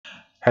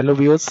Hello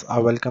viewers, I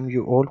welcome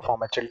you all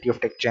from HLT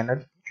of Tech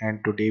channel,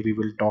 and today we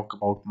will talk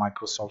about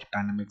Microsoft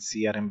Dynamics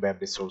CRM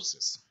web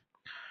resources.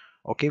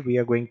 Okay, we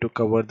are going to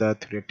cover the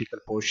theoretical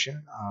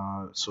portion.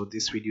 So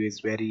this video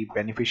is very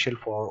beneficial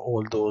for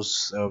all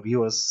those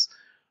viewers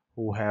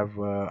who have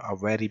a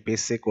very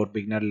basic or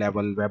beginner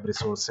level web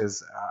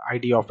resources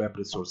idea of web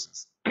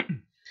resources.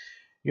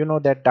 You know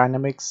that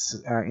Dynamics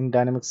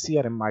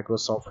CRM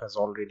Microsoft has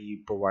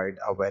already provided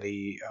a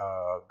very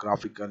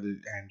graphical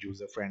and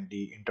user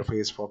friendly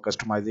interface for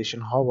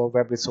customization. However,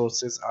 web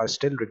resources are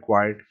still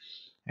required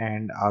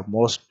and are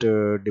most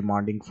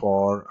demanding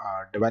for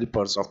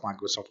developers of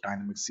Microsoft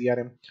Dynamics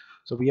CRM.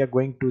 So we are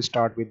going to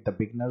start with the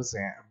beginner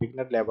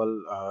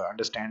level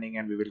understanding,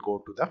 and we will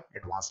go to the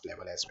advanced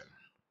level as well.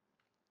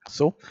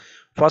 So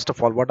first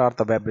of all, what are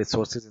the web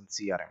resources in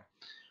CRM?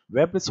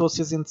 Web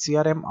resources in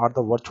CRM are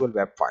the virtual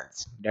web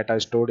files that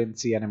are stored in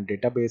CRM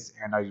database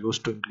and are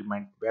used to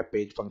implement web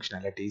page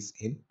functionalities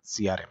in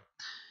CRM.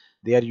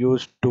 They are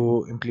used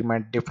to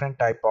implement different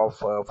type of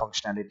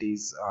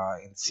functionalities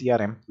in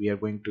CRM. We are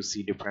going to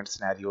see different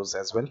scenarios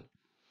as well.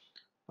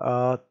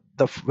 Uh,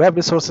 the web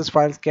resources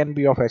files can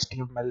be of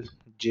HTML,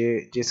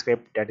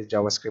 JScript, that is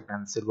JavaScript,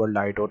 and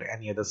Silverlight, or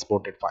any other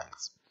supported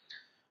files.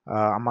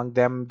 Among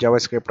them,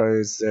 JavaScript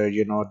is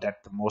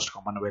that the most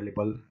common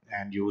available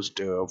and used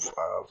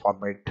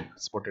format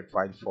supported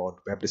file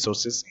for web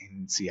resources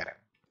in CRM.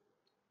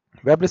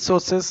 Web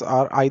resources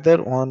are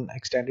either on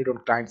extended on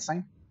client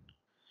side.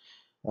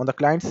 On the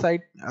client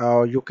side,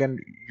 you can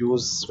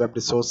use web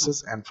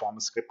resources and form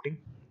scripting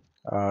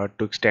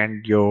to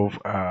extend your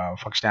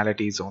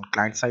functionalities on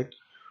client side.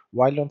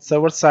 While on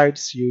server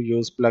sides, you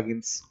use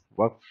plugins,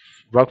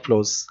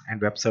 workflows,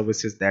 and web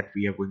services that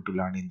we are going to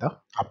learn in the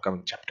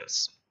upcoming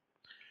chapters.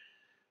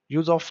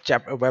 Use of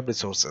web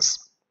resources.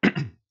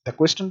 The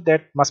question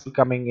that must be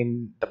coming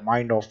in the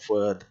mind of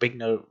the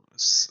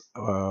beginners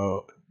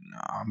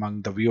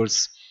among the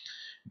viewers,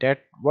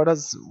 that what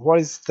is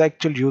the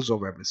actual use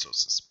of web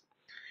resources.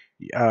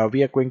 We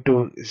are going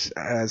to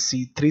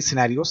see three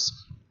scenarios.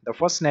 The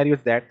first scenario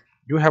is that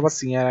you have a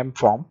CRM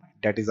form,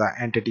 that is an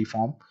entity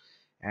form,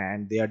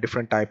 and there are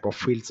different type of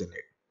fields in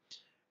it.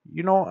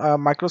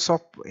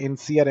 Microsoft in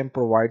CRM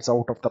provides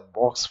out of the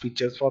box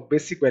features for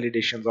basic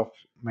validations of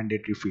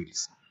mandatory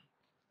fields,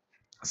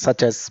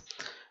 such as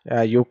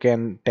you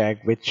can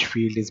tag which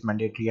field is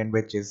mandatory and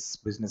which is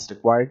business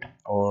required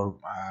or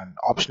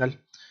optional.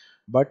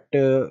 But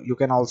you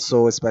can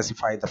also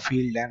specify the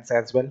field length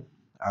as well,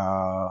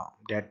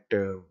 that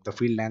the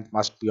field length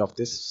must be of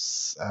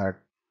this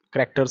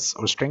characters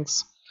or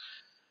strings.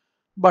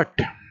 But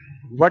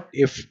what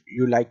if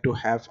you like to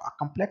have a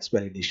complex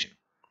validation,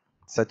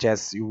 such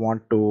as you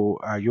want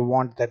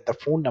that the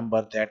phone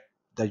number that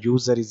the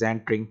user is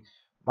entering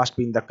must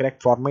be in the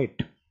correct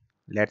format.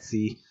 Let's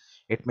see,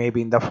 it may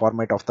be in the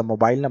format of the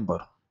mobile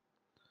number.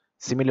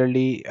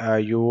 Similarly,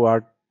 you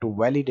are to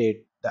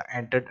validate the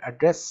entered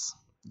address,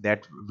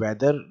 that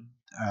whether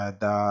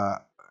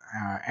the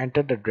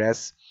entered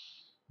address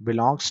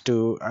belongs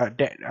to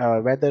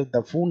whether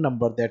the phone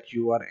number that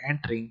you are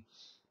entering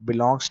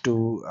belongs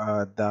to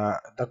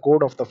the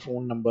code of the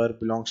phone number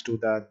belongs to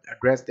the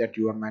address that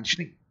you are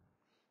mentioning.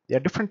 There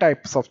are different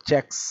types of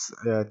checks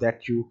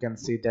that you can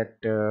see,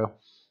 that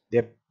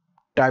there are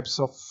types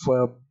of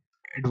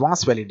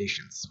advanced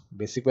validations.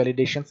 Basic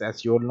validations,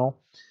 as you all know,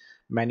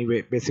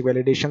 basic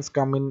validations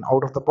come in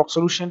out of the box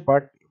solution,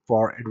 but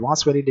for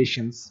advanced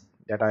validations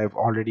that I have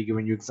already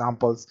given you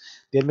examples,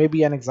 there may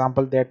be an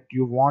example that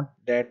you want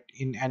that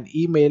in an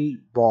email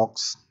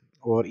box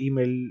or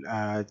email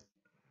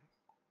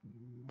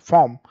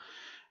form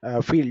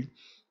field,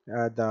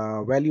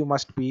 the value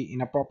must be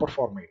in a proper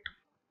format.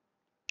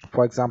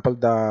 For example,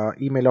 the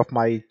email of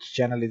my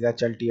channel is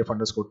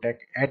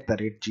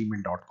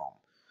hltf_tech@gmail.com.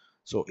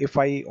 So if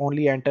I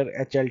only enter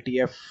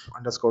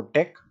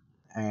hltf_tech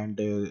and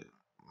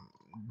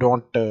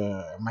don't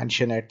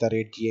mention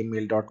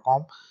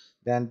 @gmail.com,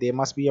 then there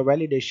must be a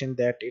validation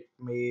that it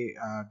may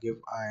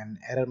give an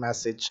error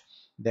message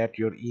that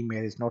your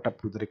email is not up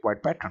to the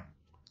required pattern.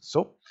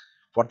 So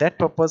for that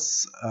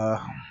purpose,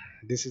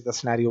 this is the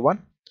scenario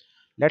one.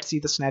 Let's see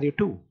the scenario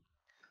two.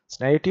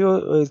 Scenario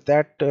two is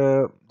that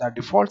the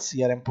default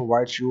CRM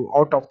provides you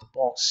out of the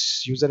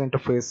box user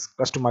interface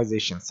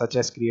customization, such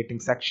as creating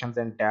sections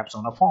and tabs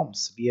on a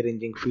forms,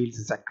 rearranging fields,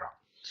 etc.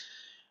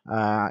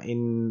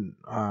 In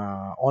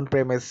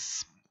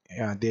on-premise,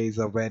 there is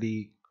a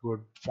very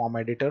good form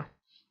editor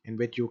in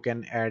which you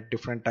can add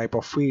different type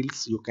of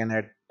fields. You can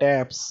add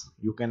tabs,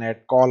 you can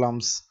add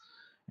columns,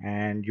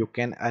 and you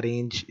can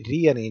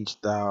rearrange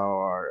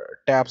the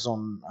tabs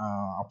on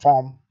a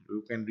form.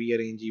 You can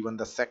rearrange even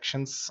the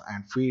sections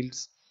and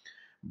fields.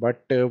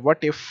 But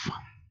what if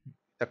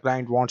the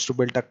client wants to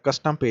build a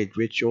custom page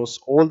which shows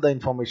all the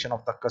information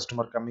of the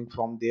customer coming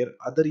from their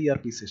other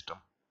ERP system?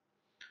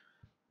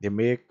 There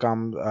may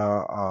come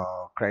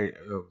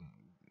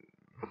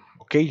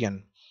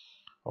occasion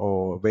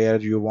or where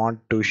you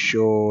want to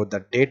show the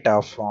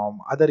data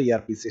from other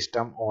ERP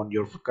system on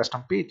your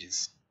custom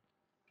pages.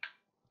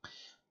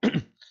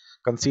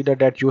 Consider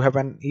that you have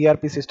an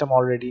ERP system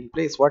already in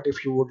place. What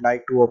if you would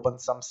like to open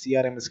some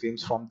CRM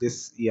screens from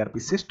this ERP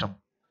system?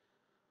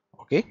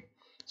 Okay,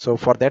 so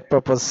for that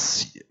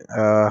purpose,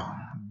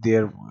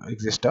 there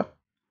exists a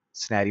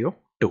scenario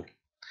 2.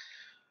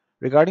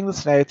 Regarding the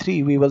scenario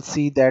 3, we will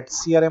see that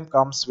CRM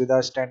comes with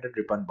a standard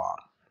ribbon bar.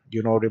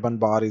 You know, ribbon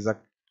bar is a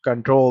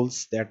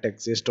controls that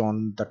exist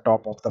on the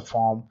top of the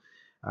form,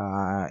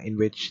 in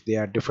which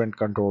there are different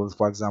controls,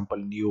 for example,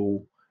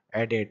 new,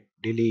 edit,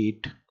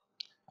 delete,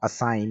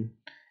 assign,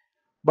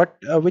 but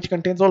which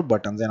contains all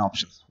buttons and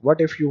options. What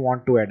if you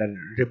want to add a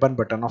ribbon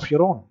button of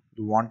your own?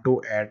 You want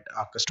to add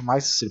a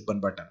customized ribbon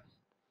button.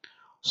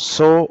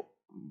 So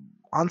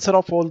answer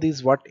of all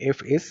these what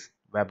if is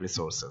web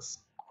resources.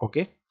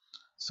 Okay,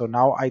 so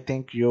now I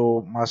think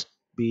you must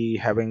be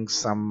having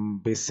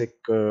some basic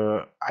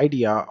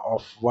idea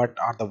of what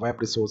are the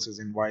web resources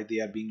and why they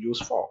are being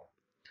used for.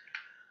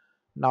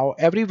 Now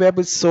every web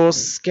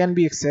resource can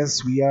be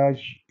accessed via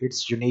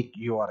its unique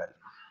URL.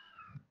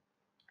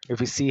 If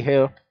we see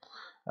here,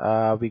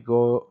 we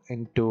go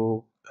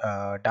into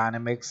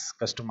dynamics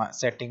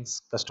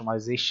settings,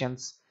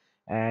 customizations,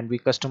 and we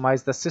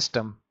customize the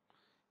system.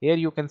 Here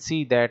you can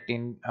see that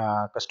in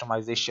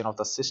customization of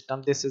the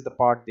system, this is the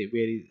part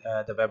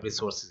where the web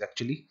resources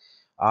actually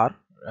are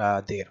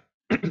there.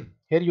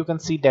 Here you can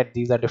see that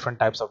these are different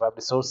types of web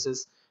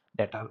resources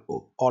that are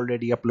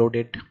already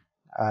uploaded.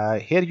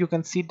 Here you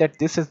can see that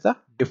this is the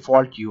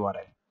default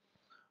URL.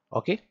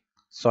 Okay,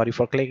 sorry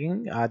for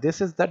clicking.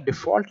 This is the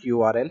default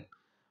URL,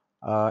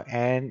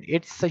 and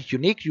it's a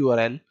unique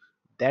URL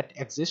that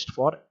exists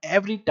for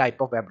every type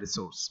of web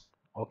resource.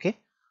 Okay,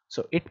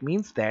 so it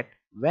means that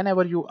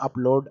whenever you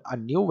upload a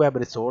new web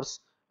resource,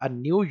 a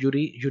new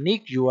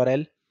unique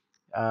URL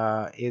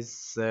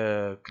is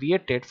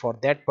created for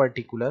that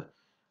particular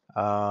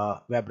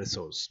web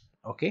resource.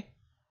 Okay,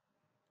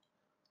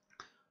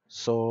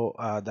 so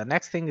the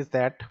next thing is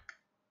that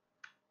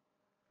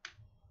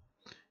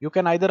you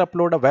can either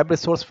upload a web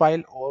resource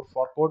file, or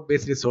for code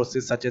based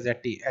resources such as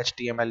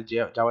HTML,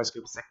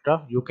 JavaScript,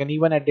 etc., you can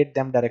even edit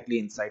them directly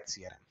inside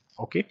CRM.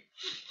 Okay,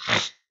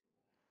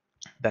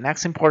 the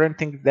next important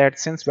thing is that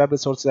since web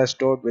resources are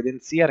stored within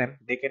CRM,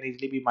 they can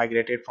easily be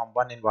migrated from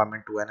one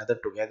environment to another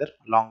together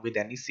along with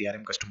any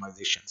CRM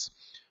customizations.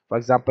 For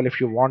example, if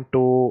you want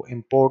to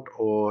import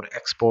or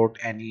export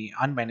any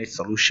unmanaged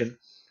solution,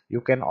 you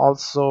can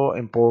also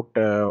import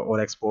or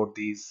export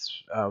these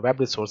web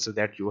resources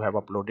that you have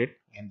uploaded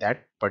in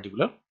that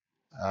particular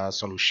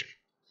solution.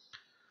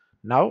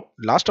 Now,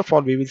 last of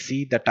all, we will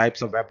see the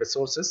types of web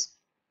resources.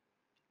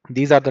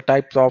 These are the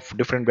types of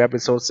different web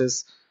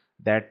resources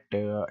that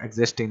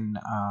exist in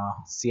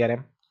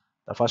CRM.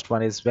 The first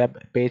one is web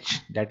page,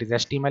 that is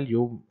HTML.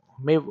 You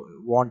may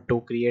want to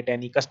create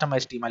any custom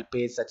HTML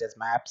page such as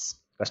maps,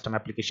 custom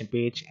application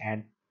page,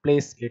 and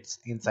place it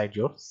inside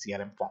your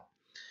CRM form,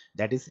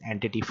 that is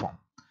entity form.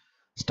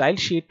 Style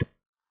sheet,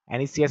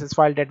 any CSS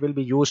file that will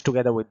be used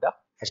together with the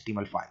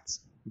HTML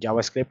files.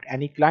 JavaScript,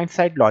 any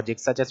client-side logic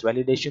such as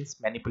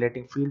validations,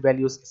 manipulating field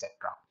values, etc.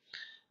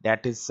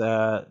 That is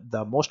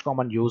the most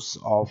common use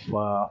of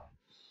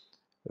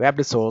web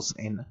resource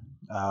in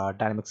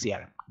Dynamics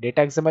CRM.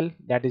 Data XML,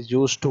 that is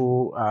used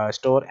to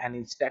store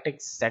any static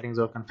settings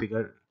or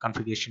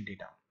configuration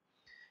data.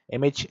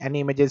 Image,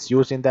 any images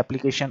used in the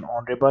application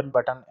on ribbon,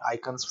 button,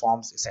 icons,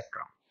 forms, etc.,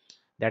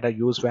 that are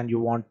used when you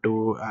want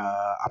to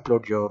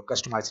upload your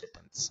customized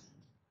ribbons.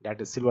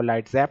 That is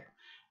silverlight zap,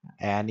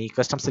 any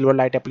custom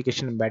silverlight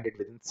application embedded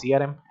within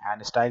CRM,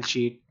 and style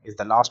sheet is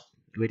the last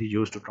very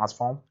used to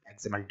transform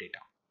XML data.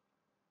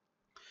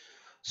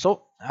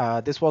 So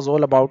this was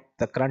all about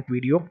the current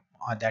video,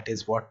 that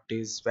is what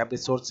is web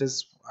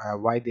resources,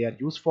 why they are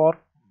used for.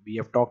 We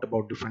have talked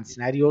about different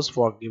scenarios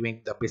for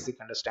giving the basic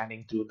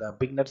understanding to the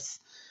beginners.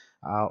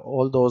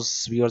 All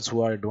those viewers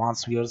who are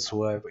advanced viewers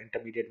who have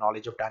intermediate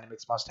knowledge of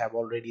Dynamics must have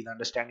already the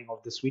understanding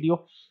of this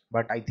video,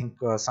 but I think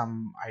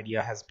some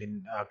idea has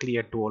been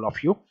clear to all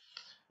of you.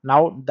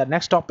 Now the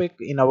next topic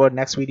in our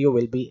next video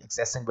will be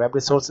accessing web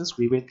resources.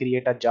 We will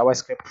create a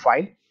JavaScript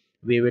file.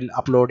 We will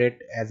upload it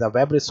as a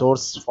web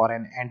resource for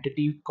an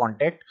entity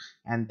contact,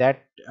 and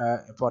that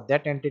for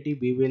that entity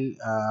we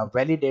will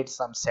validate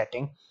some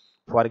setting.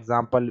 For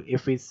example,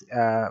 if we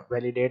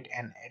validate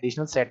an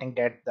additional setting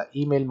that the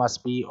email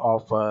must be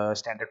of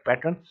standard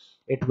pattern,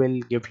 it will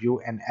give you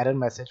an error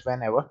message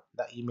whenever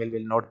the email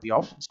will not be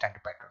of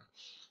standard pattern.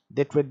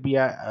 That would be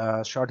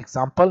a short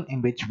example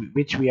in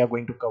which we are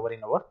going to cover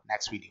in our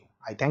next video.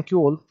 I thank you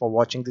all for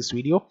watching this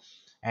video,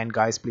 and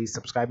guys, please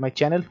subscribe my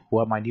channel who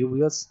are my new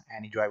viewers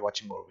and enjoy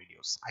watching more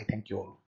videos. I thank you all.